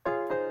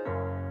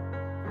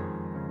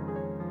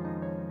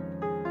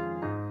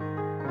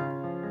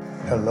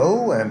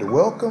Hello and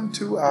welcome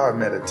to our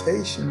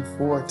meditation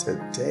for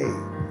today.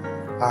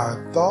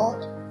 Our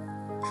thought,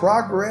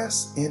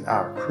 progress in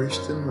our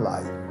Christian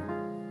life.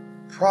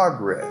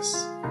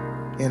 Progress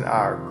in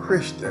our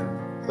Christian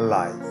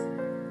life.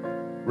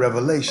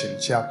 Revelation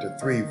chapter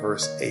 3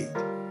 verse 8.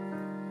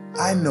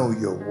 I know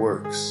your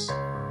works.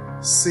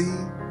 See,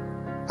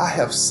 I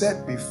have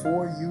set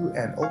before you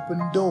an open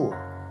door,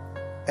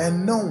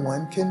 and no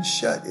one can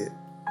shut it.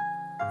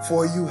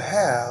 For you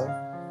have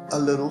a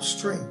little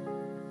strength,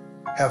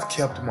 have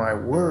kept my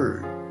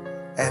word,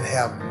 and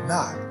have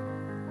not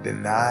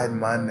denied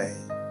my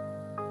name.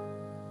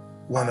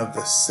 One of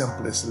the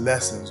simplest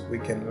lessons we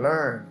can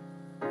learn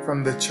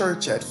from the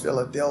church at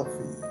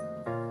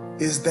Philadelphia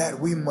is that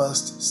we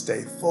must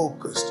stay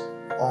focused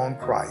on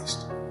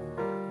Christ,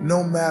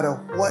 no matter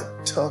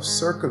what tough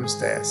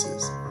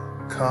circumstances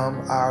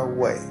come our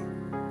way.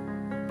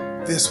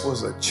 This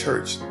was a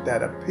church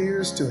that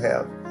appears to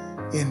have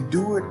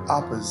endured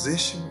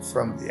opposition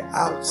from the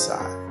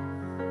outside,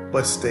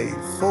 but stayed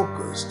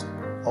focused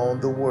on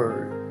the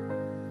Word.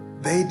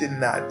 They did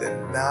not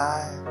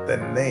deny the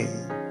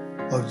name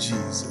of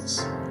Jesus.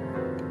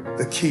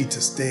 The key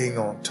to staying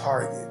on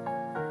target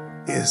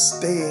is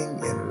staying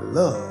in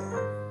love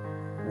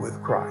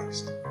with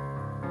Christ.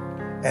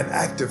 An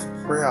active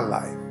prayer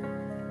life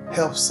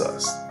helps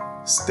us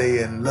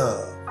stay in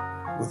love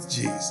with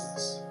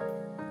Jesus.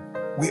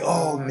 We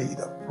all need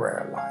a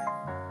prayer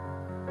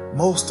life.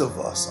 Most of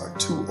us are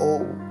too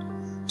old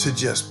to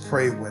just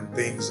pray when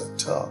things are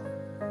tough.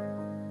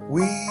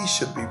 We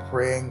should be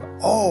praying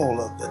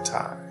all of the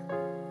time.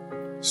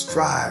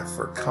 Strive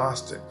for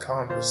constant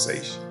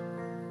conversation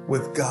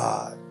with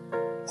God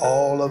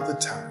all of the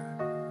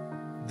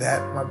time.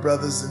 That, my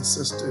brothers and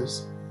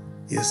sisters,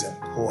 is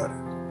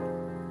important.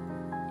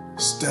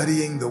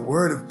 Studying the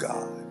Word of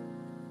God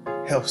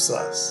helps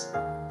us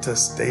to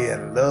stay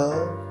in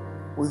love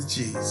with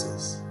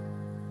Jesus.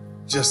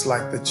 Just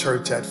like the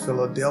church at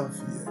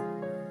Philadelphia,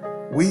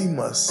 we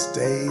must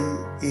stay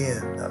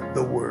in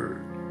the Word.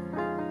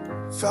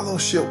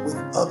 Fellowship with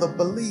other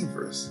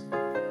believers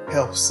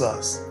helps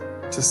us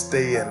to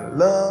stay in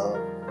love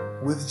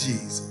with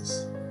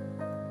Jesus.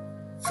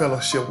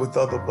 Fellowship with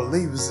other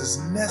believers is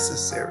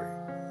necessary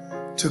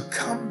to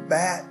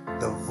combat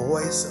the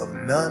voice of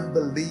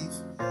non-belief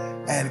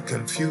and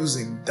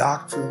confusing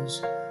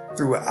doctrines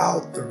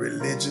throughout the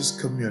religious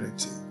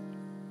community.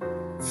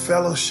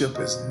 Fellowship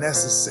is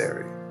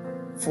necessary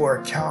for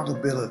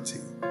accountability,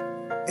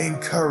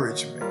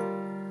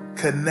 encouragement,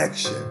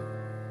 connection,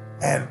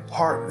 and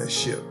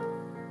partnership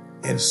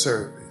in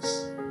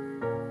service.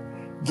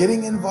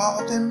 Getting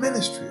involved in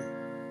ministry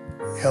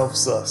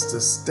helps us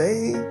to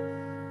stay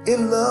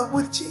in love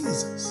with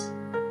Jesus,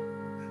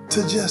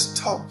 to just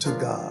talk to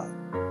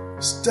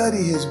God,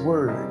 study His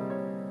Word,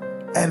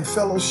 and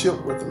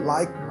fellowship with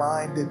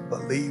like-minded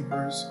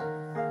believers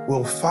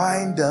will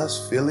find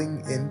us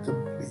feeling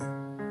incomplete.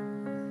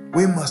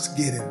 We must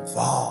get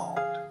involved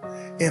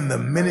in the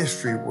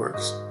ministry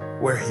works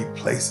where He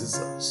places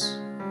us.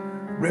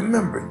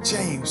 Remember,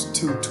 James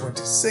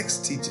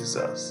 2:26 teaches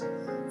us,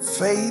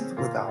 faith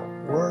without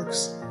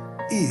works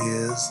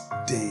is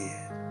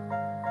dead.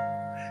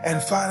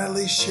 And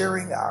finally,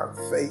 sharing our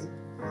faith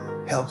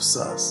helps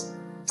us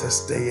to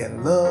stay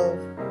in love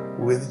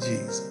with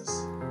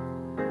Jesus.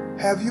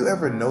 Have you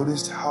ever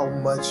noticed how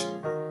much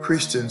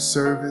Christian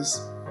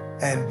service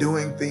and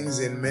doing things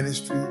in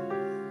ministry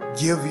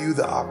give you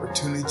the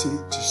opportunity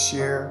to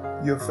share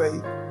your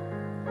faith?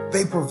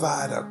 They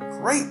provide a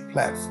great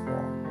platform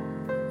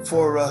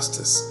for us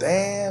to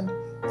stand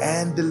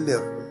and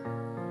deliver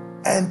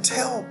and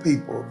tell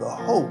people the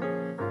hope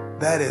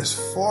that is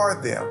for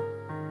them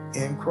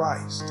in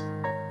Christ.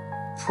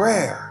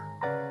 Prayer,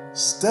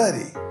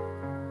 study,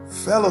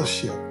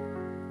 fellowship,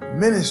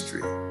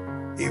 ministry,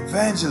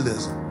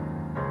 evangelism,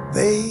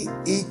 they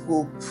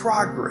equal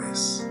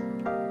progress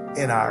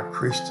in our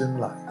Christian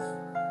life.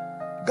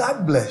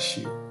 God bless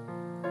you.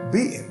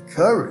 Be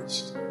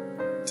encouraged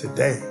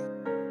today.